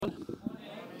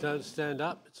Don't stand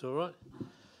up, it's all right.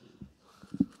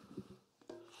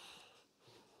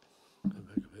 Go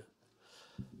back a bit.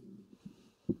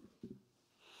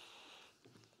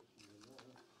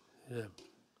 Yeah.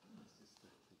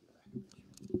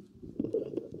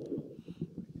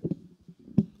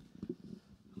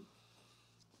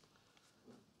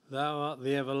 Thou art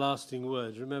the everlasting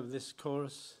word. Remember this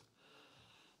chorus?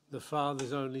 The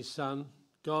Father's only Son,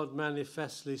 God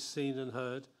manifestly seen and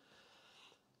heard,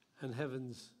 and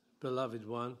heaven's beloved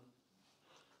one.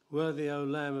 Worthy, O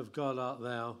Lamb of God, art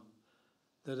thou,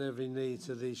 that every knee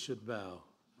to thee should bow.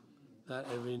 That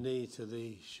every knee to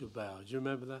thee should bow. Do you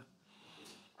remember that?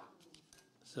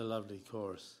 It's a lovely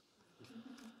chorus.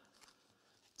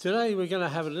 Today we're going to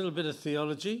have a little bit of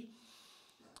theology,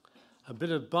 a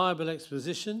bit of Bible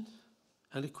exposition,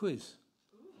 and a quiz.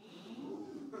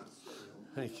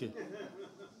 Thank you.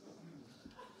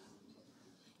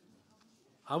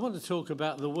 I want to talk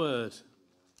about the word.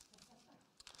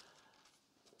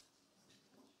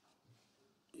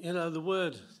 You know, the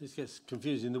word, this gets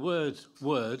confusing, the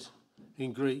word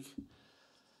in Greek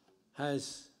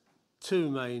has two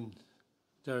main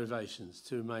derivations,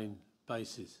 two main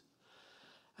bases.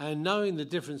 And knowing the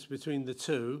difference between the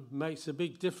two makes a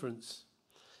big difference.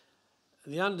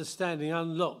 The understanding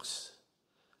unlocks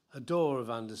a door of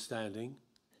understanding.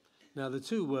 Now, the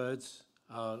two words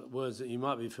are words that you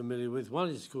might be familiar with. One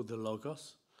is called the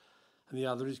Logos, and the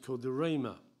other is called the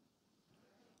Rhema.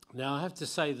 Now, I have to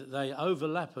say that they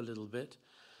overlap a little bit,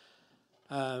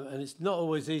 and it's not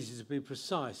always easy to be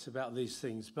precise about these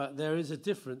things, but there is a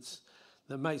difference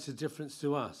that makes a difference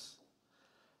to us,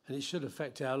 and it should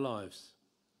affect our lives.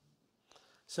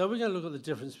 So we're going to look at the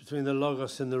difference between the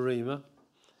Logos and the Rhema,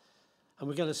 and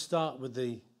we're going to start with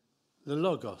the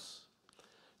Logos.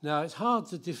 Now, it's hard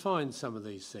to define some of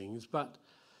these things, but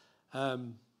how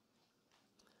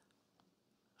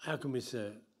can we say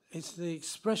it? It's the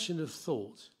expression of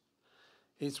thought.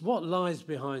 It's what lies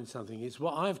behind something. It's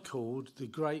what I've called the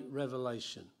great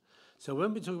revelation. So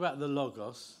when we talk about the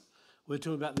Logos, we're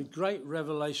talking about the great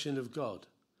revelation of God,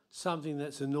 something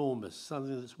that's enormous,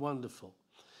 something that's wonderful.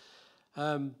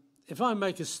 If I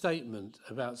make a statement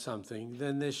about something,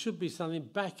 then there should be something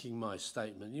backing my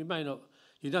statement. You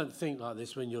don't think like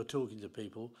this when you're talking to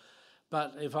people,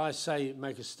 but if I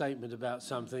make a statement about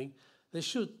something, there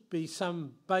should be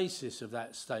some basis of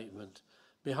that statement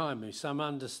behind me, some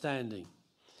understanding.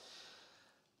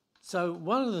 So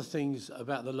one of the things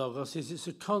about the Logos is it's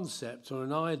a concept or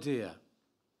an idea,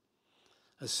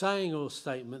 a saying or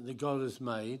statement that God has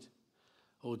made,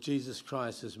 or Jesus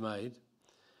Christ has made,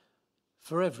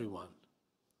 for everyone.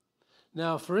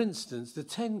 Now, for instance, the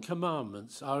 10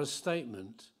 Commandments are a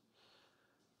statement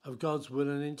of God's will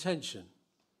and intention.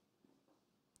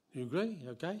 You agree?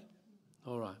 Okay?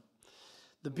 All right.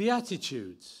 The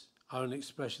Beatitudes are an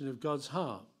expression of God's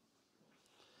heart.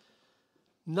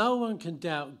 No one can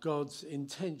doubt God's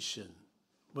intention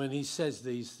when he says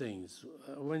these things.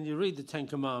 When you read the 10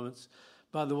 Commandments,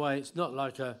 by the way, it's not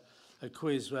like a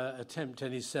quiz where attempt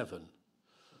any 7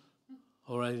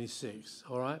 or 86,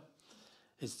 all right?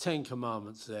 It's 10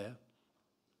 Commandments there.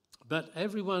 But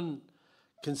everyone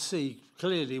can see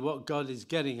clearly what God is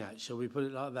getting at, shall we put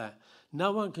it like that.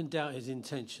 No one can doubt his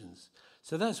intentions.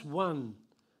 So that's one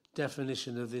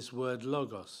definition of this word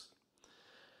Logos.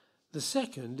 The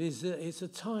second is that it's a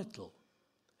title,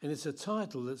 and it's a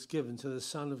title that's given to the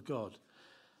Son of God.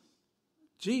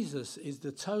 Jesus is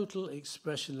the total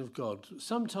expression of God.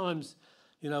 Sometimes,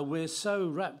 we're so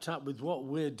wrapped up with what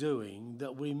we're doing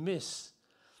that we miss,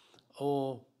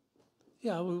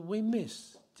 we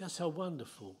miss just how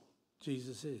wonderful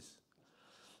Jesus is,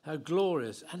 how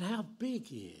glorious and how big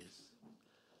he is.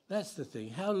 That's the thing,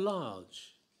 how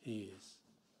large he is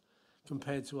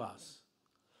compared to us.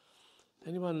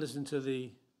 Anyone listen to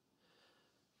the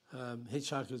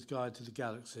Hitchhiker's Guide to the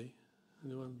Galaxy?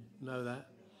 Anyone know that?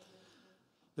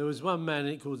 There was one man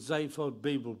in it called Zaphod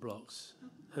Beeblebrox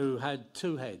who had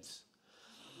 2 heads,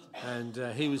 and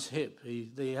he was hip.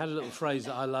 He had a little phrase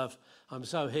that I love: "I'm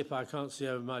so hip I can't see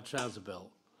over my trouser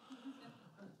belt."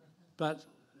 But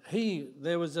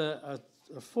there was a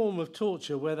form of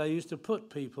torture where they used to put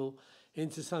people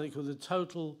into something called the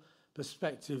total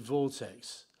perspective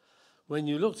vortex. When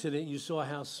you looked at it, you saw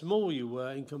how small you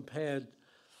were in compared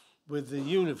with the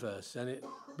universe, and it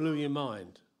blew your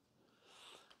mind.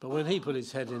 But when he put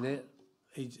his head in it,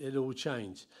 it all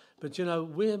changed. But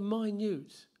we're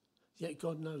minute, yet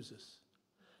God knows us.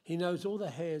 He knows all the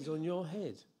hairs on your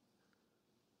head.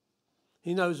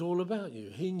 He knows all about you.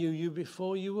 He knew you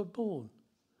before you were born.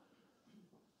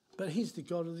 But he's the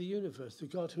God of the universe, the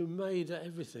God who made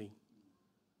everything.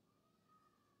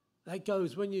 That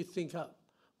goes, when you think up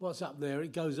what's up there,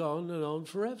 it goes on and on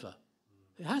forever.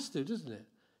 It has to, doesn't it?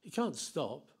 It can't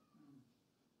stop.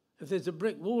 If there's a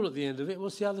brick wall at the end of it,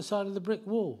 what's the other side of the brick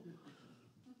wall?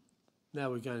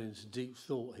 Now we're going into deep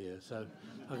thought here, so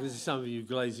I can see some of you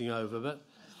glazing over. But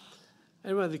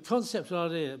anyway, the concept and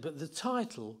idea, but the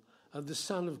title of the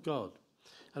Son of God.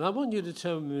 And I want you to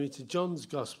turn with me to John's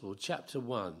Gospel, chapter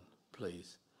 1,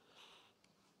 please.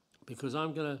 Because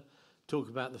I'm going to talk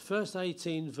about the first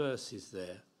 18 verses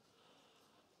there.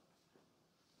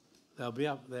 They'll be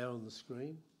up there on the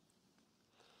screen.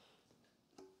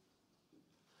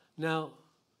 Now,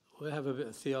 we'll have a bit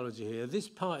of theology here. This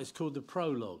part is called the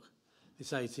prologue,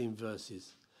 it's 18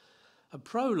 verses. A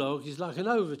prologue is like an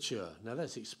overture. Now,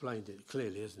 that's explained it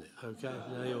clearly, isn't it? Okay,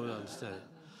 now you all understand it.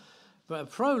 But a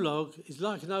prologue is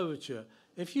like an overture.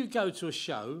 If you go to a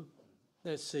show,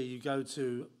 let's see, you go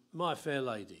to My Fair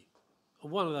Lady, or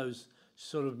one of those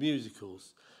sort of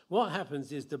musicals, what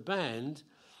happens is the band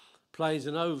plays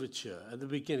an overture at the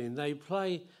beginning. They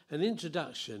play an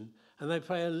introduction and they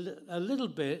play a little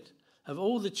bit of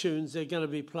all the tunes they're going to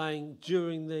be playing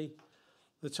during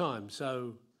the time.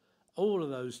 So all of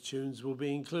those tunes will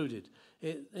be included.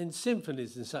 In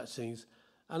symphonies and such things,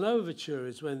 an overture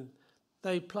is when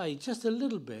they play just a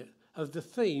little bit of the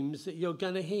themes that you're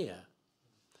going to hear.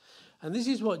 And this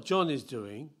is what John is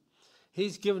doing.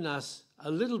 He's given us a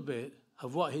little bit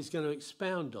of what he's going to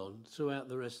expound on throughout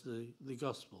the rest of the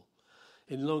gospel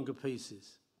in longer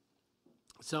pieces.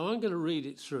 So I'm going to read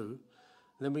it through,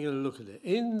 and then we're going to look at it.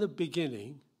 In the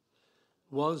beginning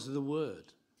was the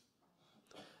Word,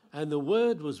 and the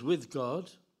Word was with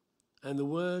God, and the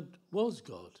Word was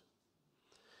God.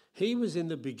 He was in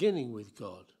the beginning with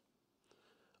God.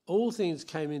 All things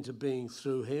came into being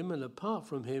through him, and apart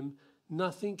from him,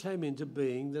 nothing came into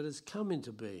being that has come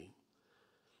into being.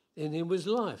 In him was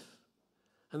life,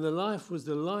 and the life was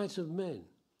the light of men.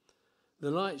 The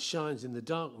light shines in the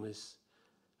darkness,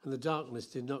 and the darkness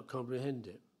did not comprehend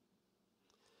it.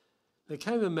 There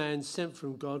came a man sent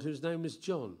from God whose name was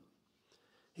John.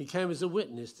 He came as a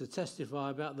witness to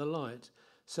testify about the light,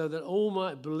 so that all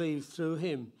might believe through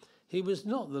him. He was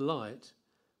not the light,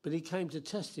 but he came to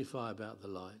testify about the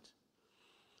light.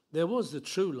 There was the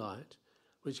true light,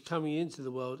 which coming into the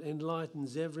world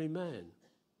enlightens every man.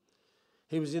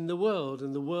 He was in the world,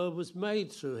 and the world was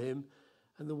made through him,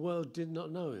 and the world did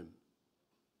not know him.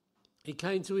 He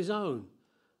came to his own,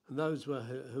 and those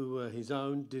who were his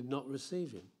own did not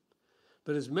receive him.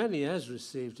 But as many as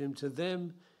received him, to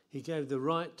them he gave the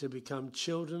right to become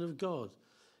children of God,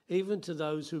 even to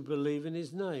those who believe in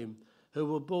his name, who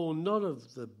were born not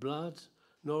of the blood,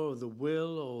 nor of the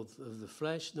will or of the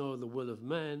flesh, nor of the will of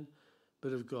man,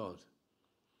 but of God.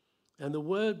 And the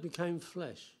Word became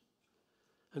flesh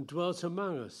and dwelt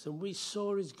among us, and we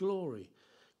saw his glory,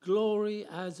 glory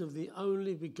as of the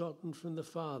only begotten from the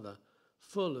Father,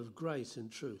 full of grace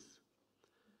and truth.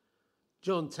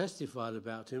 John testified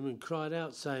about him and cried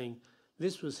out, saying,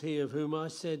 "This was he of whom I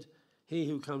said, he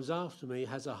who comes after me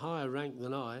has a higher rank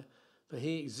than I, for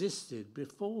he existed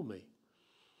before me.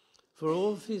 For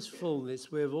all of his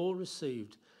fullness we have all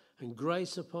received, and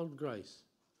grace upon grace.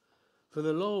 For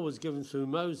the law was given through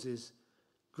Moses,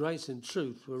 grace and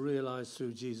truth were realized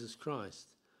through Jesus Christ.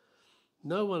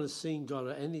 No one has seen God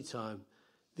at any time.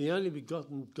 The only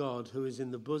begotten God who is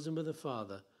in the bosom of the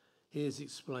Father, he has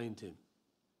explained him."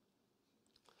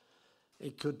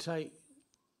 It could take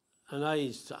an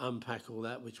age to unpack all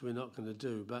that, which we're not going to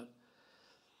do, but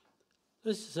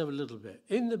let's just have a little bit.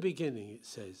 In the beginning, it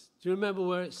says. Do you remember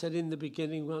where it said in the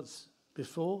beginning once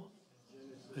before?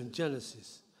 In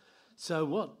Genesis. So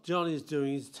what John is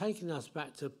doing is taking us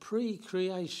back to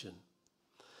pre-creation,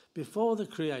 before the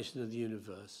creation of the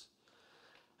universe.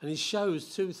 And he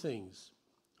shows two things.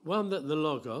 One, that the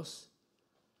Logos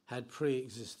had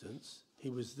pre-existence. He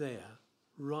was there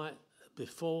right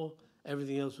before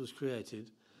everything else was created.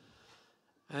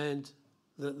 And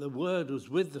that the Word was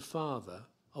with the Father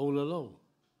all along,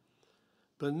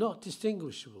 but not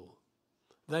distinguishable.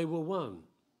 They were one.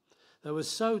 They were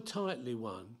so tightly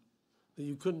one that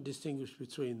you couldn't distinguish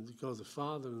between God the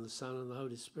Father and the Son and the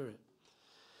Holy Spirit,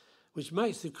 which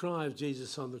makes the cry of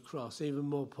Jesus on the cross even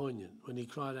more poignant when he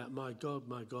cried out, my God,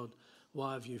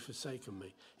 why have you forsaken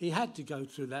me?" He had to go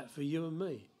through that for you and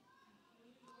me.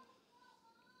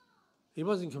 He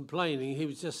wasn't complaining, he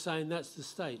was just saying that's the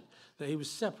state, that he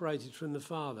was separated from the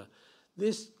Father.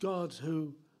 This God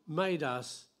who made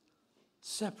us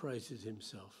separated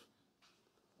himself.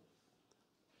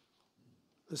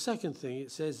 The second thing,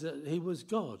 it says that he was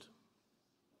God.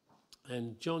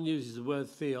 And John uses the word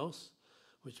theos,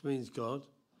 which means God.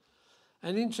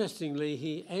 And interestingly,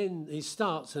 he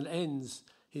starts and ends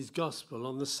his gospel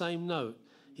on the same note.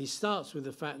 He starts with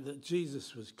the fact that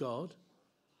Jesus was God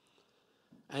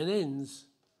and ends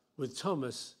with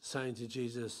Thomas saying to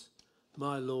Jesus,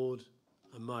 "My Lord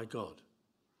and my God."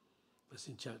 That's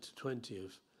in chapter 20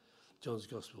 of John's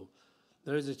Gospel.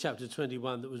 There is a chapter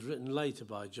 21 that was written later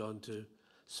by John to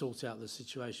sort out the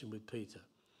situation with Peter.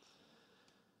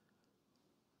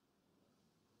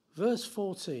 Verse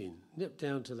 14, nip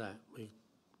down to that. We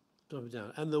drop it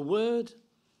down. "And the Word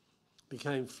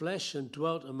became flesh and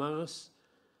dwelt among us,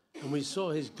 and we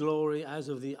saw his glory as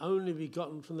of the only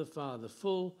begotten from the Father,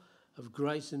 full of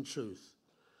grace and truth."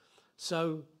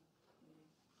 So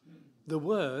the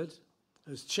Word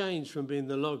has changed from being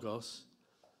the Logos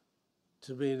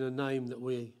to being a name that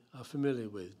we are familiar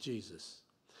with, Jesus.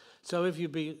 So if you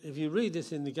read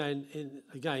this in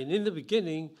the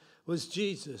beginning was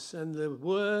Jesus, and the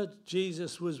Word,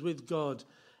 Jesus, was with God,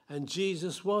 and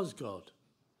Jesus was God.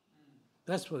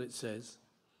 That's what it says.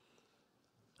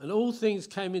 "And all things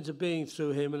came into being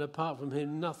through him, and apart from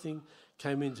him nothing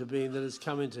came into being that has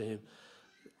come into him."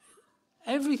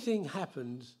 Everything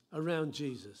happened around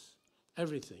Jesus.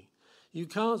 Everything. You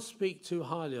can't speak too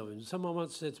highly of him. Someone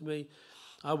once said to me,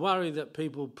 "I worry that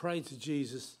people pray to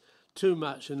Jesus too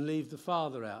much and leave the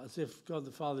Father out," as if God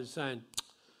the Father is saying,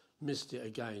 "Missed it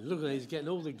again. Look at him, he's getting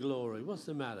all the glory. What's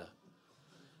the matter?"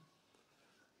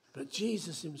 But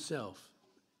Jesus himself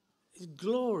is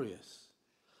glorious.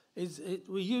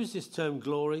 We use this term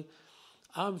glory.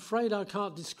 I'm afraid I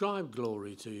can't describe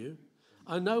glory to you.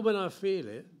 I know when I feel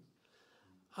it.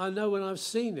 I know when I've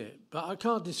seen it, but I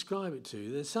can't describe it to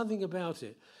you. There's something about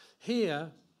it.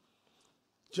 Here,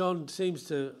 John seems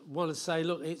to want to say,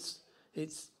 look,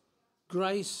 it's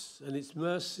grace and it's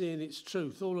mercy and it's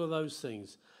truth. All of those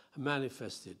things are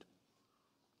manifested.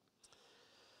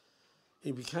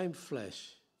 He became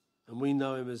flesh, and we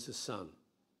know him as the Son.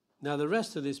 Now, the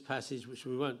rest of this passage, which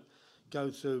we won't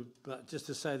go through, but just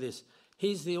to say this,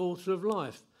 he's the author of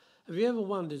life. Have you ever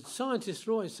wondered, scientists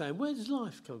are always saying, where does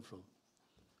life come from?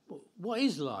 What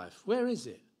is life? Where is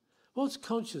it? What's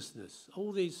consciousness?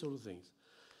 All these sort of things.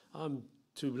 I'm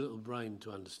too little brain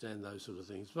to understand those sort of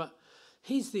things. But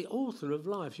he's the author of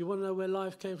life. You want to know where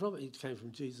life came from? It came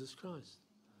from Jesus Christ.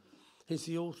 He's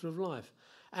the author of life.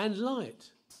 And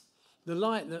light. The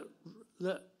light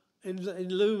that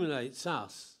illuminates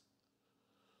us,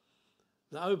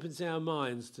 that opens our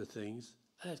minds to things,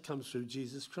 that comes through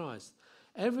Jesus Christ.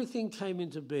 Everything came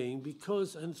into being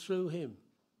because and through him.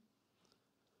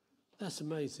 That's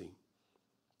amazing.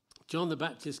 John the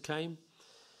Baptist came.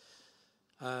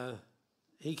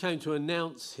 He came to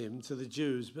announce him to the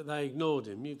Jews, but they ignored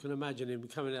him. You can imagine him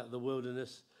coming out of the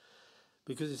wilderness,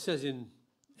 because it says in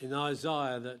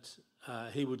Isaiah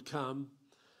that he would come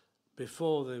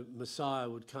before the Messiah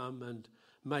would come and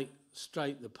make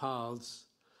straight the paths,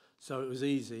 so it was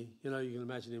easy. You know, you can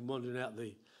imagine him wandering out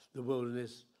the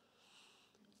wilderness,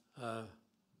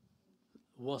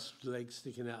 wasp legs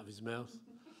sticking out of his mouth,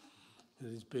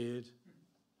 and his beard,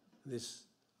 and this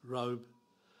robe.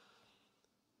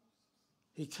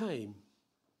 He came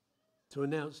to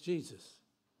announce Jesus.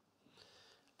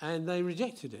 And they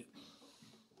rejected it.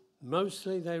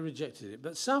 Mostly they rejected it.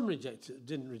 But some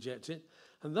didn't reject it.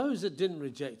 And those that didn't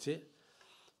reject it,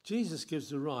 Jesus gives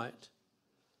the right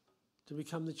to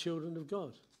become the children of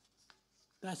God.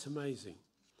 That's amazing.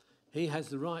 He has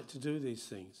the right to do these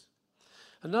things.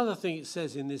 Another thing it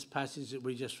says in this passage that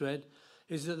we just read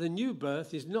is that the new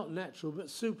birth is not natural but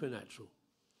supernatural.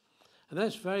 And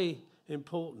that's very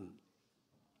important.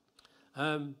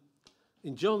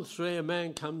 In John 3, a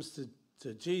man comes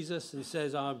to Jesus and he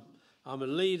says, I'm a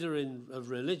leader of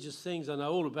religious things. I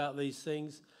know all about these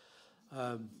things.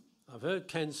 I've heard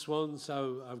Ken Swan,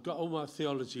 so I've got all my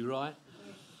theology right.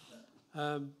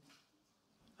 And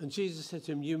Jesus said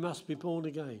to him, you must be born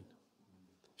again.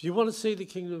 If you want to see the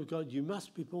kingdom of God, you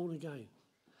must be born again.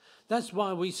 That's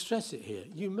why we stress it here.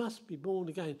 You must be born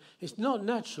again. It's not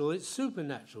natural, it's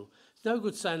supernatural. It's no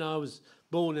good saying I was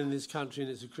born in this country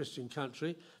and it's a Christian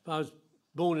country. If I was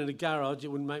born in a garage, it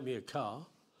wouldn't make me a car.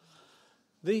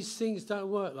 These things don't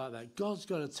work like that. God's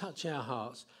got to touch our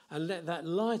hearts and let that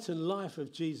light and life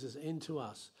of Jesus into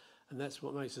us. And that's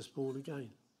what makes us born again.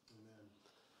 Amen.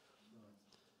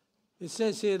 It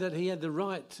says here that he had the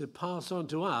right to pass on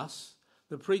to us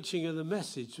the preaching of the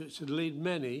message which would lead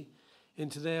many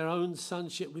into their own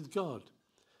sonship with God.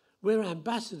 We're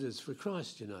ambassadors for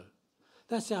Christ, you know.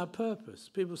 That's our purpose.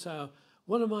 People say, oh,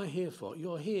 what am I here for?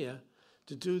 You're here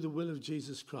to do the will of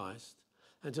Jesus Christ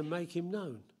and to make him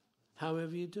known,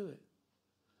 however you do it.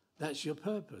 That's your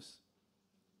purpose.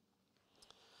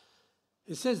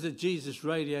 It says that Jesus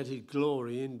radiated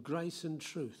glory in grace and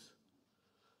truth.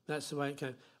 That's the way it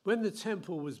came. when the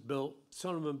temple was built,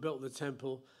 Solomon built the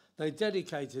temple, they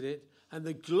dedicated it, and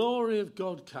the glory of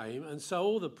God came, and so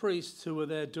all the priests who were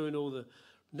there doing all the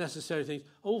necessary things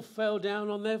all fell down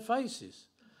on their faces.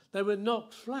 They were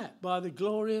knocked flat by the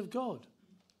glory of God.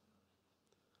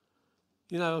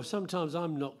 You know, sometimes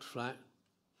I'm knocked flat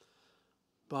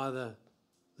by the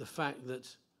fact that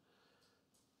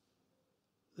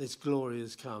this glory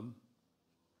has come,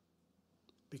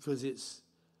 because it's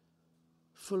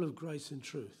full of grace and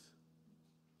truth.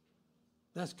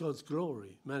 That's God's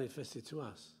glory manifested to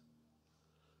us.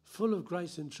 Full of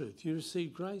grace and truth. You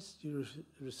receive grace, you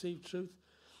receive truth.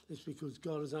 It's because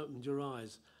God has opened your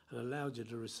eyes and allowed you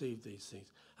to receive these things.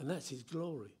 And that's his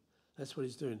glory. That's what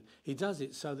he's doing. He does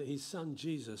it so that his son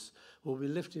Jesus will be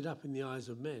lifted up in the eyes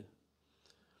of men.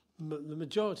 The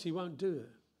majority won't do it,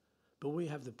 but we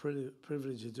have the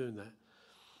privilege of doing that.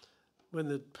 When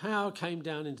the power came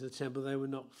down into the temple, they were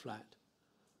knocked flat.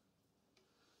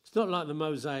 It's not like the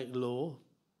Mosaic law,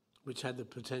 which had the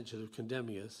potential of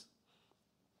condemning us.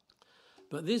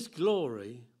 But this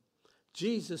glory,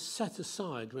 Jesus set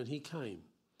aside when he came.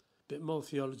 A bit more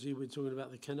theology, we're talking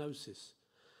about the kenosis.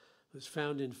 It's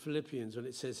found in Philippians when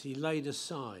it says he laid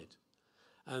aside.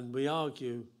 And we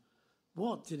argue,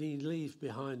 what did he leave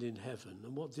behind in heaven?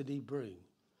 And what did he bring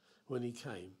when he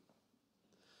came?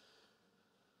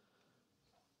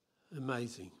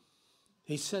 Amazing.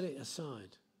 He set it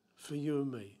aside for you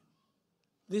and me.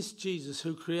 This Jesus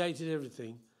who created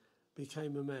everything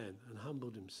became a man and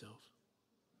humbled himself.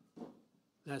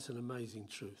 That's an amazing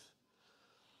truth.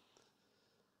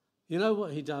 You know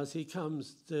what he does? He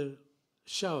comes to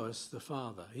show us the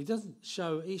Father.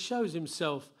 He shows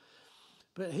himself,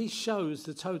 but he shows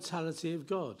the totality of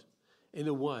God in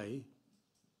a way.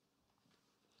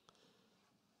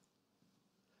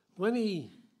 When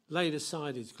he laid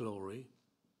aside his glory,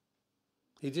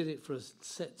 he did it for a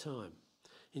set time.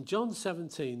 In John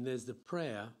 17, there's the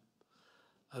prayer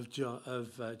of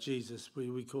Jesus,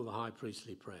 we call the high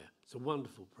priestly prayer. It's a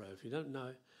wonderful prayer. If you don't know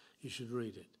it, you should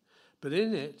read it. But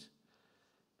in it,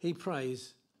 he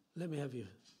prays, let me have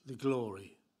the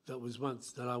glory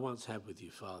that I once had with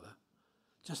you, Father.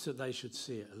 Just that they should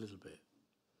see it a little bit.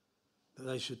 That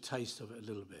they should taste of it a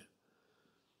little bit.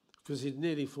 Because he'd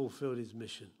nearly fulfilled his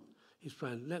mission. He's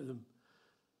praying, let them.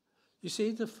 You see,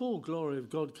 if the full glory of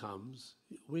God comes,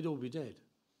 we'd all be dead.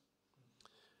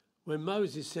 When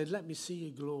Moses said, let me see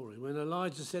your glory. When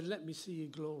Elijah said, let me see your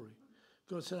glory.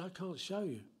 God said, I can't show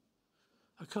you.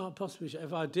 I can't possibly show you.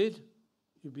 If I did,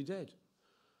 you'd be dead.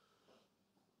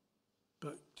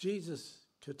 But Jesus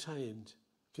contained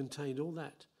all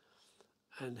that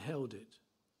and held it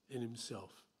in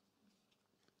himself.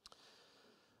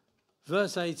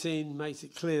 Verse 18 makes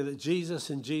it clear that Jesus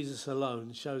and Jesus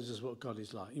alone shows us what God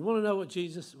is like. You want to know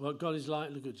what God is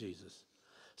like? Look at Jesus.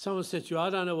 Someone said to you, I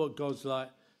don't know what God's like.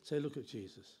 Say, look at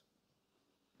Jesus.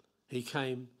 He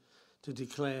came to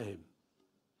declare him.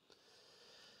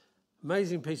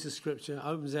 Amazing piece of scripture,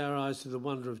 opens our eyes to the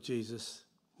wonder of Jesus,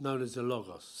 known as the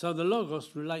Logos. So the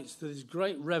Logos relates to this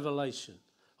great revelation,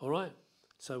 all right?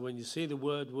 So when you see the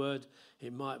word,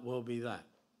 it might well be that.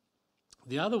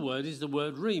 The other word is the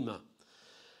word Rhema,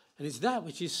 and it's that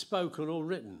which is spoken or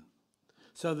written.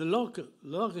 So the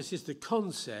Logos is the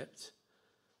concept,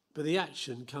 but the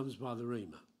action comes by the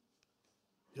Rhema.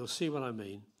 You'll see what I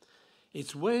mean.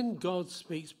 It's when God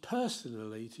speaks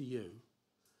personally to you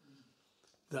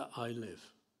that I live.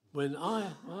 When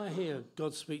I hear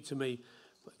God speak to me,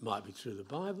 it might be through the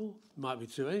Bible, it might be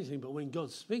through anything, but when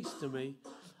God speaks to me,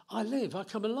 I live, I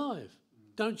come alive.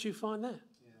 Don't you find that?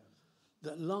 Yeah.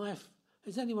 That life,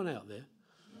 is anyone out there?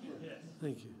 Yes.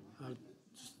 Thank you.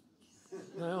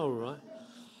 No, all right.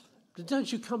 But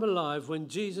don't you come alive when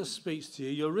Jesus speaks to you?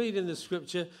 You're reading the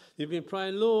scripture, you've been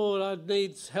praying, Lord, I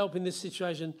need help in this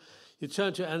situation. You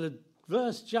turn to it and a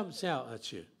verse jumps out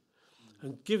at you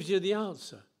and gives you the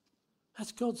answer.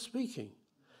 That's God speaking.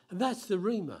 And that's the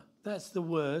Rhema. That's the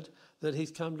word that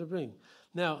he's come to bring.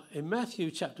 Now, in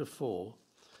Matthew chapter 4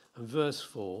 and verse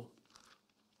 4,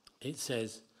 it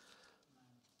says,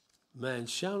 man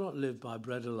shall not live by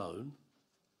bread alone,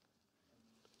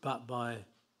 but by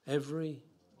every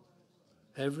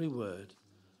word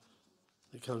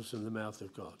that comes from the mouth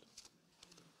of God.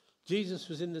 Jesus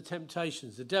was in the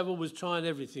temptations. The devil was trying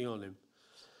everything on him.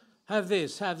 Have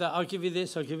this, have that. I'll give you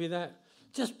this, I'll give you that.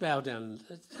 Just bow down.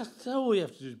 That's all you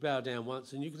have to do is bow down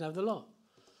once and you can have the lot.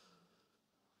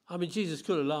 I mean, Jesus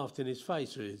could have laughed in his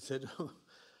face really and said,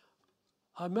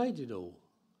 I made it all.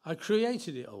 I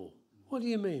created it all. What do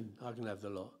you mean I can have the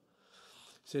lot?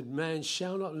 He said, man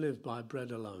shall not live by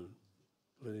bread alone,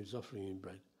 when he was offering him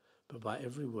bread, but by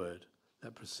every word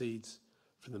that proceeds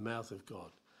from the mouth of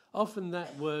God. Often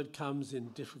that word comes in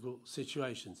difficult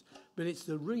situations, but it's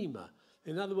the Rhema.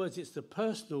 In other words, it's the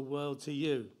personal word to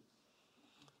you.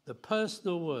 The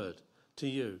personal word to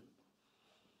you.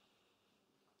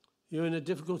 You're in a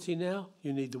difficulty now,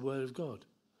 you need the word of God.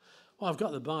 Well, I've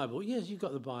got the Bible. Yes, you've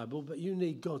got the Bible, but you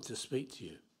need God to speak to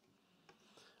you.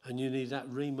 And you need that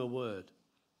Rhema word.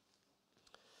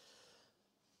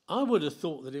 I would have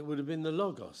thought that it would have been the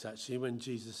Logos, actually, when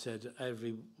Jesus said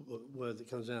every word that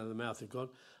comes out of the mouth of God.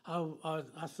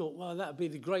 I thought, well, that would be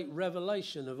the great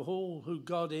revelation of all who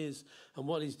God is and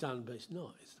what he's done. But it's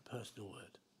not. It's the personal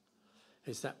word.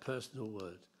 It's that personal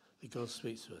word that God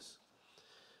speaks to us.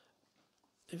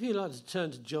 If you'd like to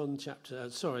turn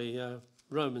to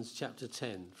Romans chapter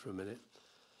 10 for a minute.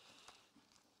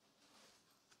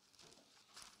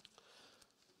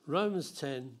 Romans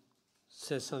 10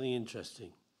 says something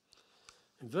interesting.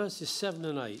 In verses 7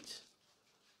 and 8,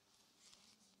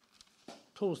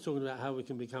 Paul's talking about how we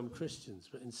can become Christians.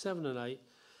 But in 7 and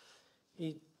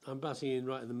 8, I'm butting in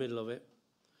right in the middle of it.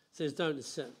 It says,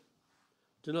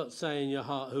 do not say in your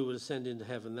heart who will ascend into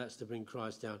heaven, that's to bring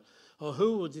Christ down. Or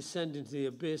who will descend into the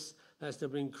abyss, that's to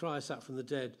bring Christ up from the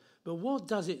dead. But what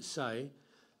does it say?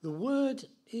 The word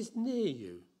is near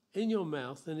you, in your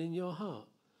mouth and in your heart.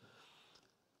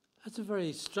 That's a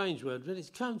very strange word, but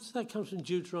that comes from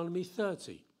Deuteronomy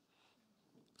 30.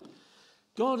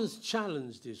 God has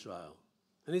challenged Israel,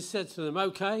 and he said to them,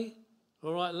 okay,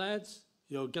 all right, lads,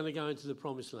 you're going to go into the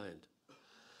promised land.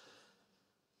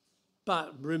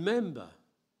 But remember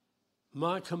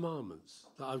my commandments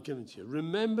that I've given to you.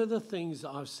 Remember the things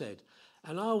that I've said.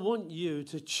 And I want you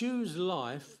to choose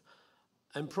life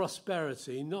and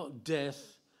prosperity, not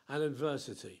death and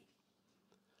adversity.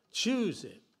 Choose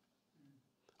it.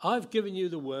 I've given you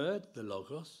the word, the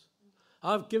Logos.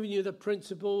 I've given you the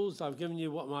principles. I've given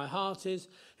you what my heart is.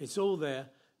 It's all there.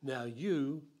 Now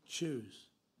you choose.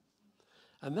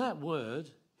 And that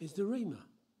word is the Rhema.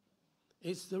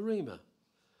 It's the Rhema.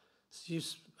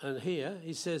 And here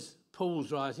he says,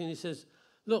 Paul's writing, he says,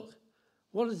 look,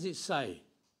 what does it say?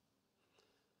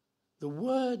 The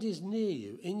word is near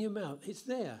you, in your mouth. It's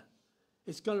there.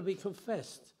 It's got to be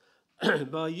confessed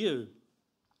by you.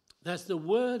 That's the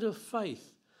word of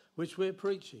faith which we're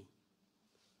preaching.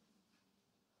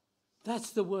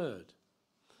 That's the word.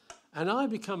 And I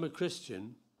become a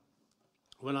Christian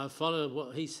when I follow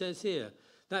what he says here.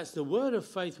 That's the word of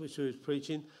faith which we're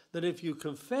preaching, that if you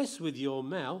confess with your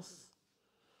mouth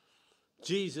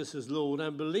Jesus as Lord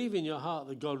and believe in your heart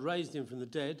that God raised him from the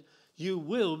dead, you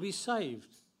will be saved.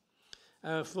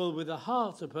 For with the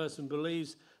heart a person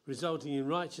believes, resulting in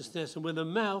righteousness, and with the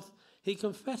mouth he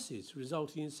confesses,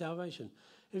 resulting in salvation.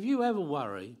 If you ever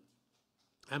worry,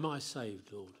 am I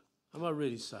saved, Lord? Am I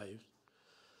really saved?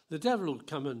 The devil will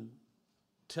come and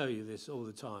tell you this all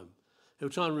the time. He'll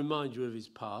try and remind you of his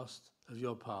past, of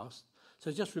your past.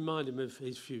 So just remind him of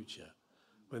his future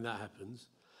when that happens.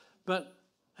 But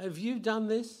have you done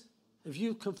this? Have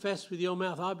you confessed with your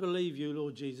mouth, I believe you,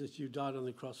 Lord Jesus, you died on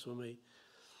the cross for me.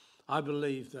 I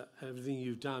believe that everything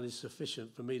you've done is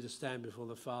sufficient for me to stand before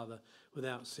the Father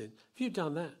without sin. If you've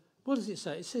done that, what does it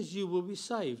say? It says you will be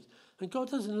saved. And God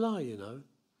doesn't lie, you know.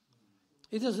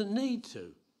 He doesn't need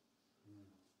to.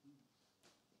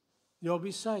 You'll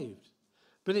be saved.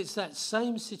 But it's that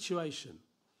same situation.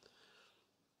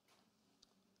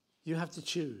 You have to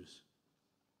choose.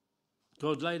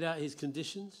 God laid out his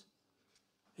conditions.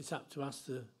 It's up to us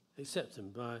to accept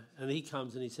them. And he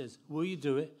comes and he says, will you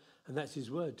do it? And that's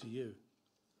his word to you.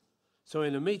 So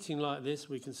in a meeting like this,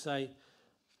 we can say,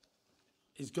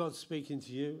 is God speaking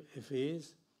to you? If he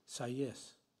is, say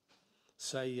yes.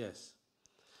 Say yes.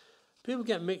 People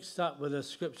get mixed up with a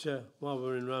scripture while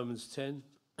we're in Romans 10.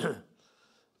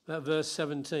 That verse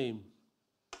 17.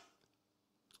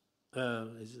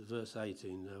 Is it verse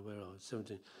 18? No, where are we?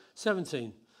 17.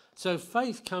 17. So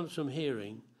faith comes from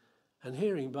hearing, and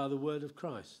hearing by the word of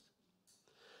Christ.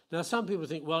 Now some people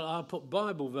think, well, I'll put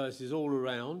Bible verses all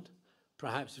around.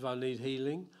 Perhaps if I need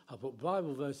healing, I'll put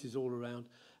Bible verses all around,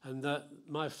 and that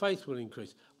my faith will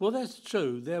increase. Well, that's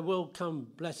true. There will come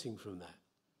blessing from that.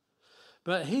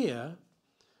 But here,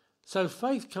 so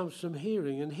faith comes from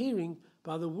hearing, and hearing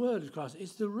by the word of Christ.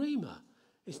 It's the Rhema.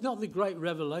 It's not the great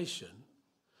revelation.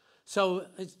 So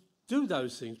do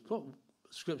those things. Put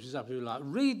scriptures up if you like.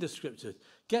 Read the scriptures.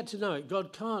 Get to know it.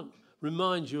 God can't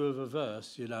remind you of a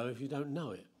verse, you know, if you don't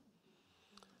know it.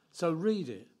 So read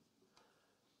it.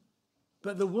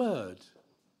 But the word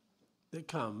that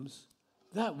comes,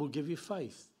 that will give you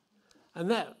faith. And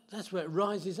that's where it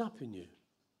rises up in you.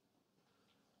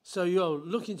 So you're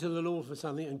looking to the Lord for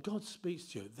something and God speaks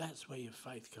to you. That's where your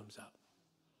faith comes up.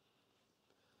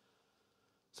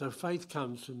 So faith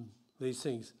comes from these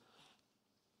things.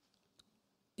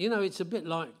 You know, it's a bit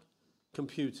like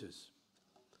computers.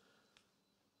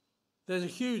 There's a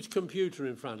huge computer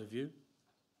in front of you,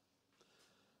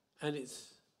 and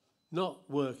it's not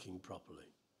working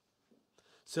properly.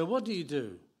 So what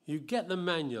do? You get the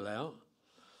manual out.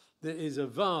 There is a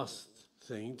vast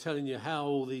thing telling you how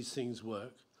all these things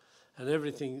work and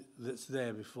everything that's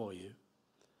there before you.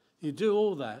 You do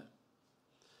all that,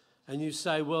 and you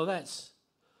say, well,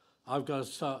 I've got to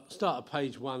start at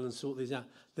page 1 and sort these out.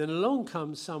 Then along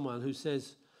comes someone who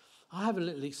says, I have a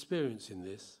little experience in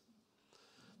this.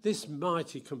 This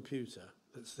mighty computer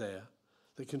that's there,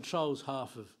 that controls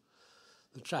half of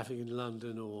the traffic in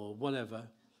London or whatever,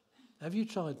 have you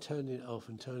tried turning it off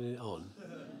and turning it on?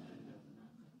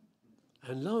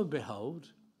 And lo and behold,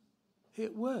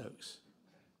 it works.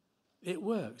 It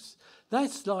works.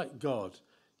 That's like God.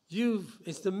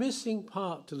 It's the missing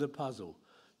part to the puzzle.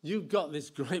 You've got this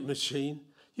great machine.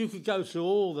 You could go through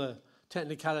all the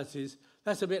technicalities.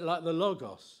 That's a bit like the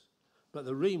Logos. But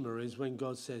the Rhema is when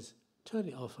God says, turn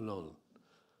it off and on.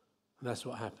 And that's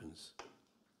what happens.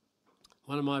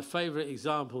 One of my favourite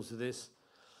examples of this,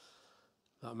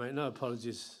 I make no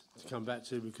apologies to come back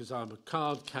to because I'm a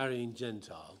card-carrying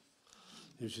Gentile.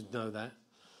 You should know that.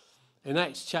 In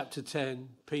Acts chapter 10,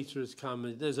 Peter has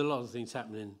come. There's a lot of things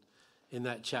happening in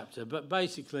that chapter. But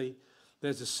basically,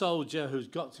 there's a soldier who's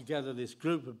got together this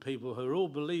group of people who are all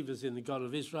believers in the God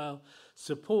of Israel,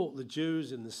 support the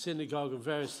Jews in the synagogue and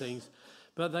various things,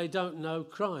 but they don't know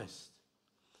Christ.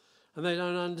 And they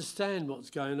don't understand what's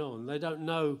going on. They don't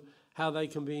know how they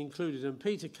can be included. And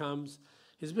Peter comes.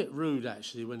 He's a bit rude,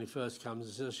 actually, when he first comes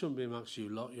and says, I shouldn't be amongst you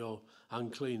lot. You're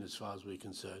unclean as far as we're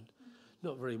concerned.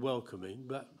 Not very welcoming,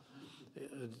 but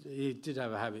he did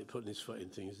have a habit of putting his foot in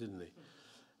things, didn't he?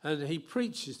 And he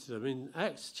preaches to them. In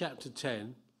Acts chapter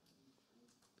 10,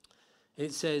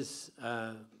 it says,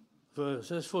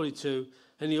 verse 42,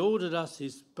 and he ordered us,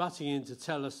 he's butting in to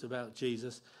tell us about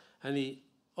Jesus, and he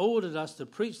ordered us to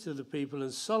preach to the people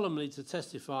and solemnly to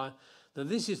testify that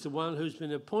this is the one who's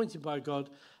been appointed by God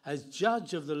as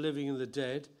judge of the living and the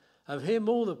dead. Of him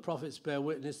all the prophets bear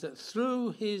witness that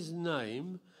through his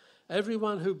name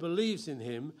everyone who believes in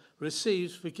him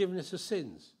receives forgiveness of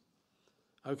sins.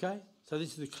 Okay? So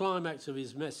this is the climax of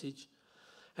his message.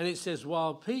 And it says,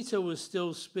 while Peter was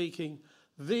still speaking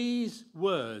these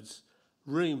words,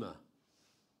 Rhema,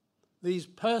 these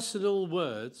personal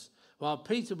words, while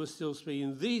Peter was still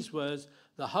speaking these words,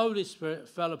 the Holy Spirit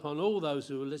fell upon all those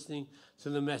who were listening to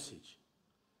the message.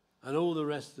 And all the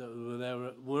rest that were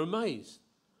there were amazed.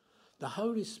 The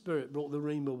Holy Spirit brought the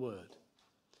Rhema word.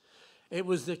 It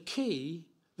was the key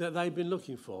that they'd been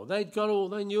looking for. They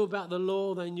knew about the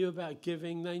law, they knew about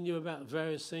giving, they knew about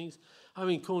various things. I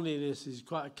mean, Cornelius is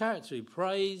quite a character. He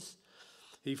prays,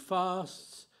 he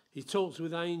fasts, he talks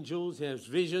with angels, he has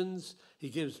visions, he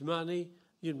gives money.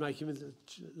 You'd make him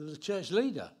the church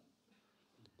leader.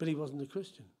 But he wasn't a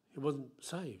Christian. He wasn't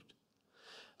saved.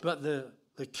 But the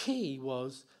key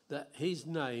was that his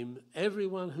name,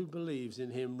 everyone who believes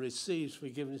in him receives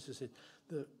forgiveness of sin.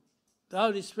 The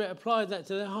Holy Spirit applied that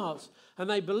to their hearts, and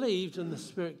they believed, and the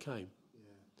Spirit came.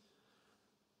 Yeah.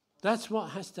 That's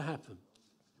what has to happen.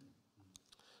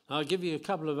 I'll give you a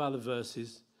couple of other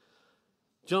verses.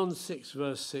 John 6,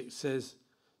 verse 6 says,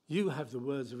 you have the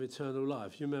words of eternal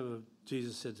life. You remember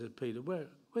Jesus said to Peter, where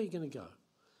are you going to go?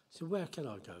 He said, where can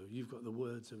I go? You've got the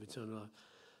words of eternal life.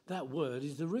 That word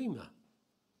is the Rhema.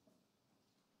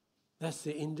 That's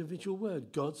the individual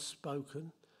word, God's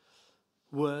spoken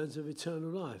words of eternal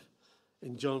life.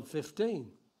 In John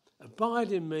 15,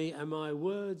 abide in me and my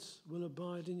words will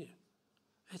abide in you.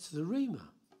 It's the Rhema.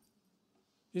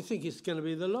 You think it's going to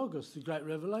be the Logos, the great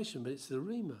revelation, but it's the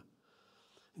Rhema.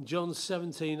 In John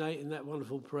 17:8, in that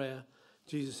wonderful prayer,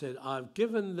 Jesus said, I've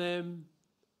given them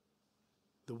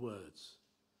the words.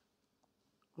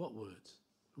 What words?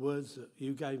 Words that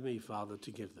you gave me, Father, to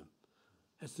give them.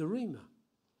 That's the Rhema.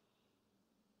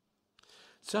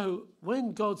 So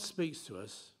when God speaks to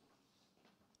us,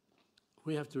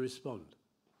 we have to respond.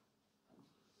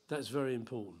 That's very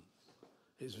important.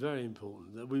 It's very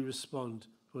important that we respond to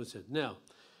what it said. Now,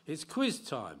 it's quiz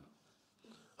time.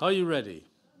 Are you ready?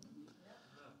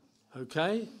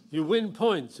 Okay? You win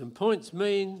points, and points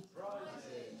mean...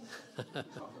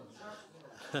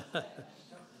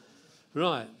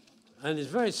 Right. And it's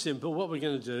very simple. What we're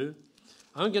going to do,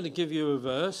 I'm going to give you a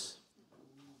verse.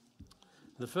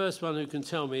 The first one who can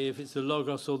tell me if it's the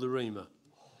Logos or the Rhema.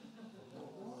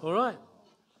 All right?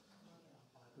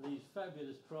 These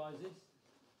fabulous prizes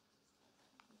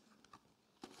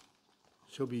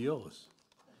shall be yours.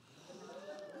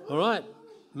 All right.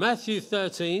 Matthew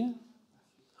 13.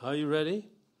 Are you ready?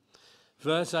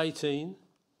 Verse 18.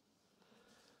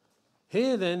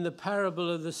 Hear then the parable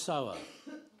of the sower.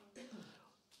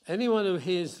 Anyone who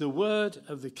hears the word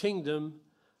of the kingdom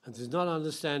and does not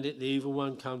understand it, the evil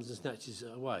one comes and snatches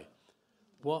it away.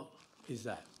 What is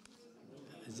that?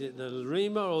 Is it the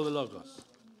Rhema or the Logos?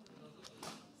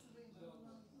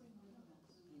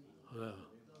 Well,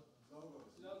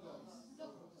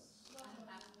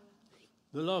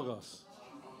 the Logos.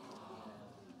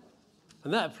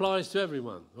 And that applies to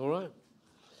everyone, all right?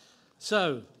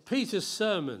 So, Peter's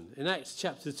sermon in Acts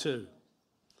chapter 2.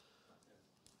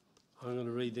 I'm going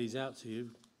to read these out to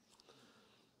you.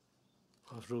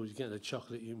 After all, you're getting a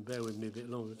chocolate, you can bear with me a bit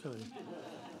longer, can't you?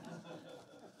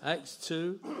 Acts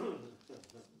 2.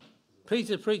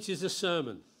 Peter preaches a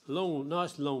sermon. Long,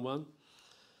 nice long one.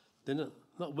 They're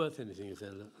not worth anything if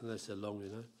unless they're long, you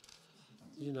know.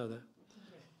 You know that.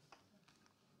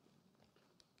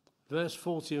 Verse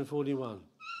 40 and 41.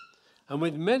 And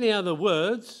with many other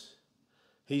words,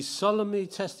 he solemnly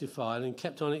testified and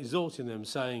kept on exhorting them,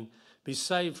 saying, be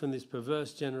saved from this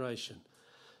perverse generation.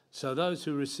 So those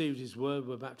who received his word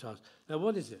were baptized. Now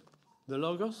what is it? The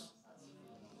Logos?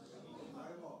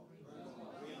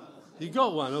 You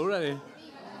got one already?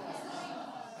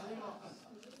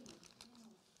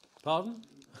 Pardon?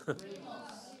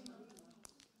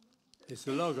 It's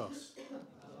the Logos.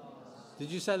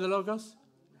 Did you say the Logos?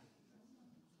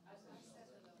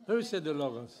 Who said the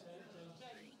Logos?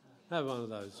 Have one of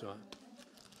those, right?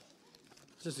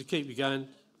 Just to keep you going.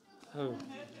 Oh,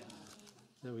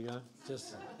 there we go.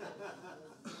 Just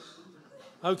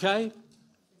okay.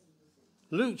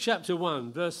 Luke chapter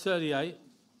 1, verse 38.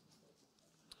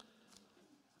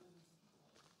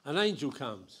 An angel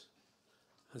comes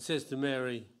and says to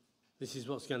Mary, this is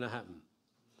what's going to happen.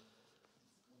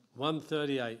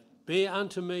 1:38. Be it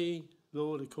unto me,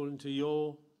 Lord, according to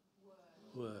your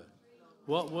word.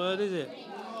 What word is it?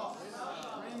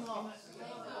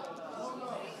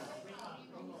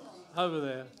 Over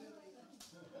there.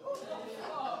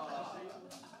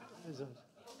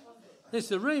 It's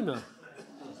the Rhema.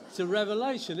 It's a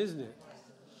revelation, isn't it?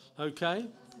 Okay.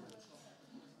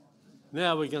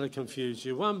 Now we're going to confuse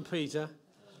you. 1 Peter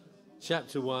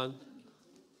chapter 1.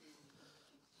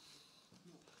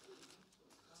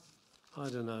 I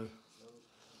don't know.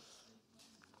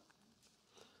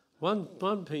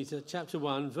 1 Peter chapter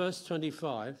 1 verse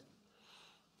 25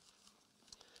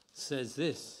 says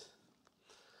this.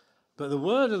 But the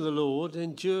word of the Lord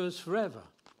endures forever.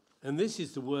 And this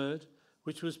is the word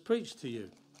which was preached to you.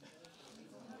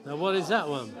 Now what is that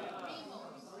one?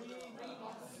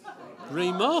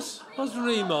 Remos? What's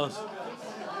Remos?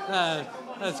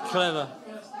 That's clever.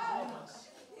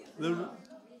 The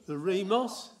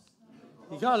Remos?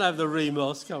 You can't have the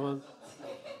Remos, come on.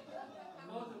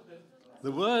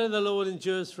 The word of the Lord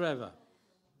endures forever.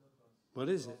 What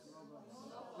is it?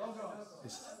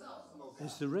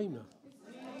 It's the Rhema.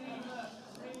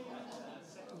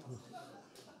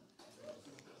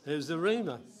 It was the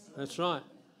Rhema. That's right.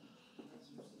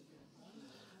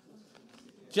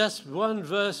 Just one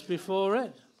verse before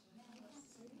it.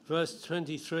 Verse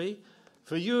 23.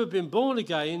 For you have been born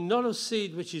again, not of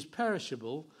seed which is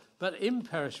perishable, but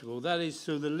imperishable. That is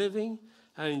through the living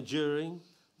and enduring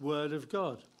word of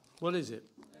God. What is it?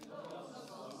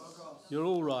 You're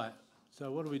all right.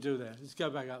 So what do we do there? Let's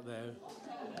go back up there.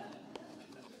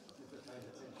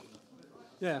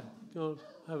 Yeah, go on,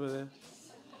 over there.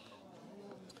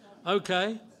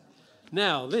 Okay.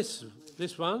 Now, this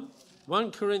one,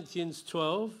 1 Corinthians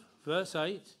 12, verse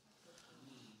 8.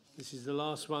 This is the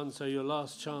last one, so your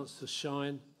last chance to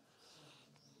shine.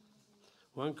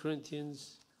 1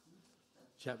 Corinthians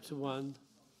chapter 1,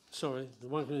 1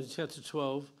 Corinthians chapter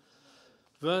 12,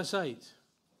 verse 8.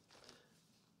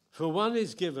 For one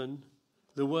is given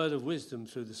the word of wisdom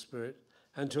through the Spirit,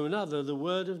 and to another the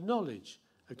word of knowledge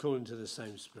according to the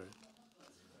same Spirit.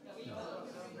 No.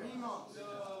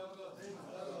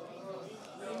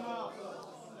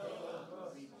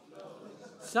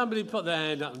 Somebody put their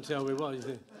hand up and tell me what you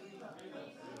think.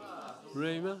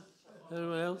 Rhema?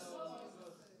 Anyone else?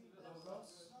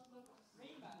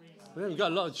 We haven't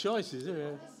got a lot of choices, have we?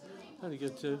 Only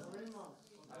good two.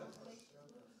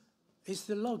 It's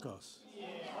the Logos.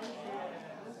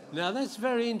 Now that's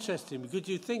very interesting because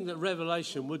you think that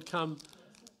revelation would come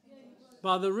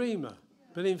by the Rhema.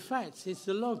 But in fact, it's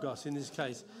the Logos in this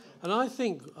case. And I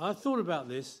thought about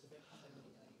this.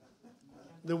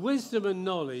 The wisdom and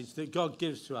knowledge that God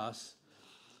gives to us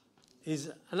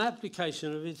is an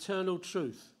application of eternal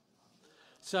truth.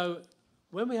 So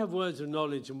when we have words of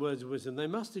knowledge and words of wisdom, they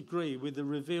must agree with the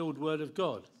revealed word of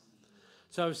God.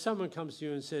 So if someone comes to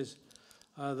you and says,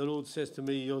 the Lord says to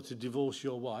me, you're to divorce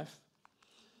your wife,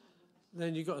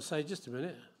 then you've got to say, just a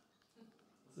minute,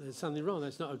 there's something wrong.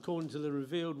 That's not according to the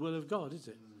revealed will of God, is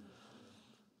it?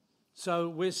 So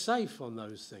we're safe on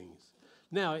those things.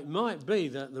 Now, it might be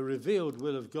that the revealed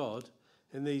will of God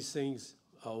in these things,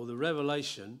 or the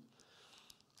revelation,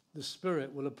 the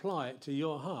Spirit will apply it to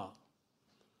your heart.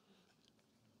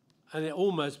 And it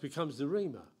almost becomes the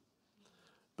Rhema.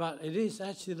 But it is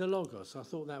actually the Logos. I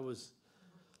thought that was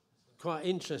quite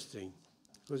interesting,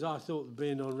 because I thought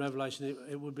being on Revelation,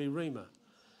 it would be Rhema.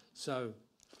 So,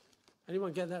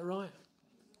 anyone get that right?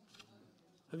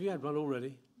 Have you had one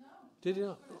already? No. Did you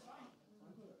not?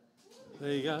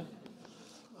 There you go.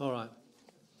 All right.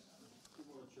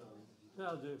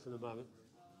 That'll do it for the moment.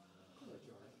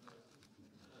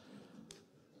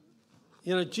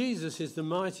 You know, Jesus is the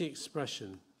mighty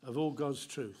expression of all God's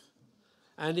truth,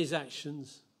 and his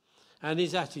actions, and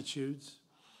his attitudes,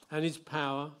 and his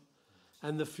power,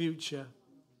 and the future.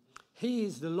 He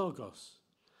is the Logos.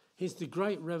 He's the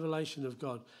great revelation of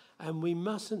God, and we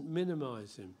mustn't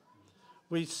minimize him.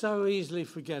 We so easily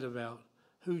forget about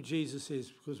who Jesus is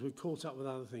because we're caught up with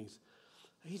other things.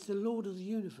 He's the Lord of the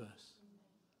universe.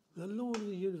 The Lord of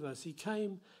the universe. He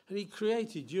came and he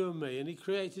created you and me, and he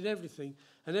created everything,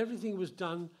 and everything was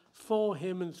done for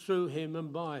him and through him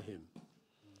and by him.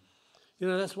 You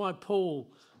know, that's why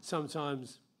Paul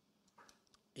sometimes,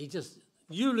 he just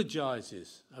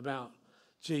eulogizes about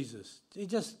Jesus. He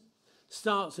just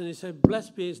starts and he says,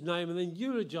 blessed be his name, and then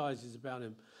eulogizes about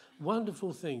him.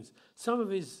 Wonderful things. Some of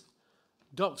his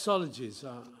doxologies,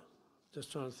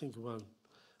 just trying to think of one,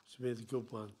 which would be the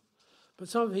good one. But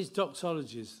some of his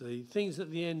doxologies, the things at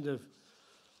the end of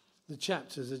the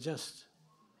chapters, are just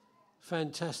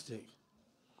fantastic.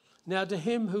 Now to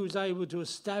him who is able to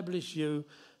establish you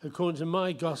according to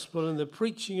my gospel and the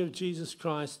preaching of Jesus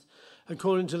Christ,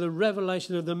 according to the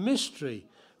revelation of the mystery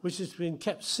which has been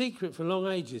kept secret for long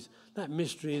ages. That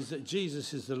mystery is that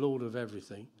Jesus is the Lord of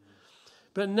everything.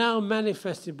 But now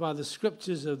manifested by the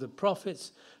scriptures of the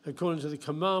prophets, according to the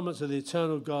commandments of the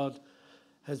eternal God,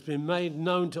 has been made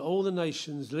known to all the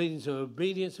nations, leading to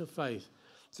obedience of faith.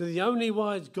 To the only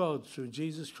wise God, through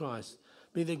Jesus Christ,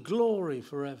 be the glory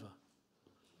forever.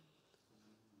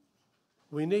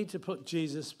 We need to put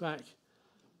Jesus back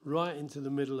right into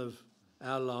the middle of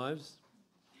our lives.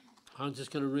 I'm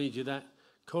just going to read you that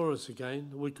chorus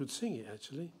again. We could sing it,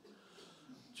 actually.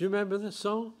 Do you remember the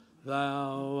song?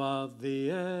 Thou art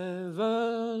the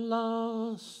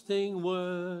everlasting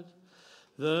Word,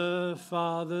 the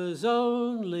Father's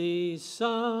only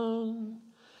Son,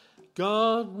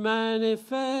 God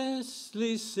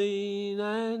manifestly seen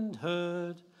and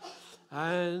heard,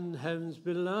 and heaven's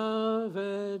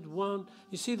beloved one.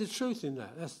 You see the truth in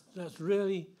that? That's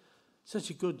really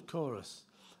such a good chorus.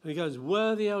 And he goes,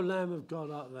 worthy, O Lamb of God,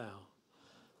 art thou,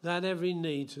 that every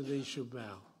knee to thee shall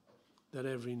bow. That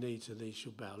every knee to thee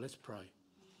shall bow. Let's pray.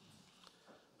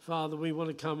 Father, we want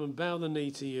to come and bow the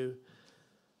knee to you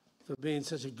for being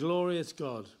such a glorious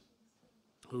God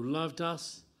who loved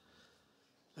us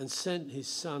and sent his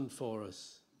Son for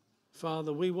us.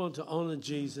 Father, we want to honour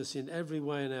Jesus in every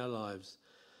way in our lives.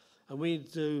 And we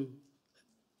do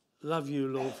love you,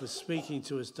 Lord, for speaking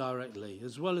to us directly,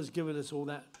 as well as giving us all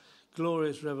that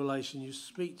glorious revelation. You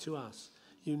speak to us.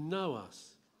 You know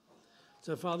us.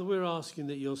 So, Father, we're asking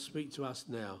that you'll speak to us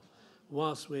now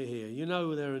whilst we're here. You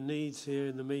know there are needs here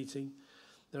in the meeting.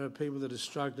 There are people that are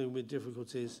struggling with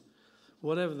difficulties,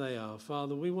 whatever they are.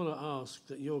 Father, we want to ask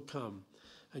that you'll come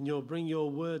and you'll bring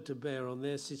your word to bear on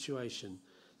their situation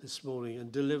this morning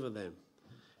and deliver them.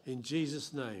 In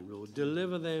Jesus' name, Lord,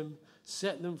 deliver them,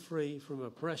 set them free from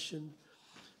oppression,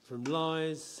 from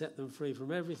lies, set them free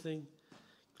from everything.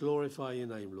 Glorify your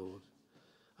name, Lord.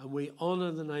 And we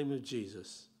honour the name of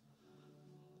Jesus.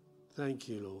 Thank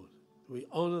you, Lord. We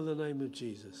honour the name of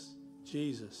Jesus.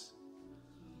 Jesus,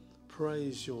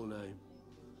 praise your name.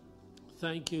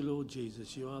 Thank you, Lord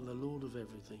Jesus. You are the Lord of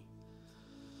everything.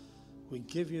 We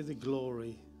give you the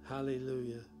glory.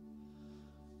 Hallelujah.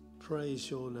 Praise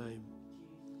your name.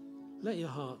 Let your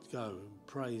heart go and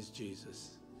praise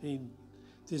Jesus. He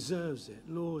deserves it.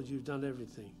 Lord, you've done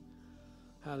everything.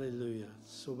 Hallelujah.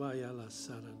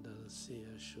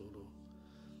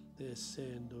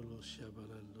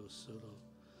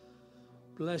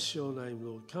 Bless your name,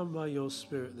 Lord. Come by your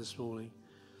Spirit this morning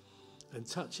and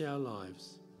touch our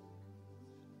lives.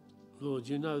 Lord,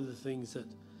 you know the things that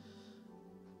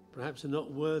perhaps are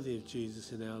not worthy of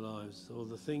Jesus in our lives, or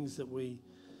the things that we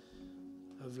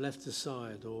have left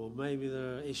aside, or maybe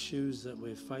there are issues that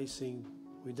we're facing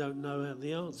we don't know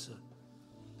the answer.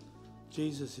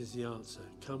 Jesus is the answer.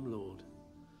 Come, Lord.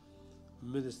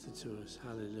 Minister to us.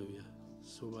 Hallelujah.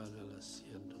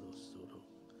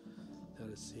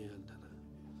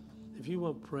 If you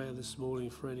want prayer this morning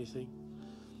for anything,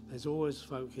 There's always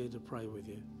folk here to pray with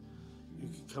you. You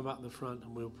can come up the front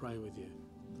and we'll pray with you.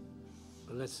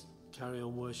 But let's carry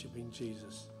on worshipping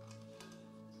Jesus.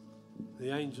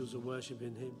 The angels are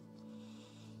worshipping him.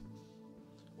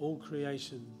 All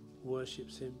creation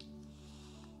worships him.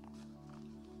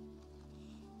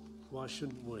 Why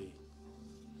shouldn't we?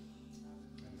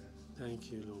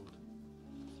 Thank you, Lord.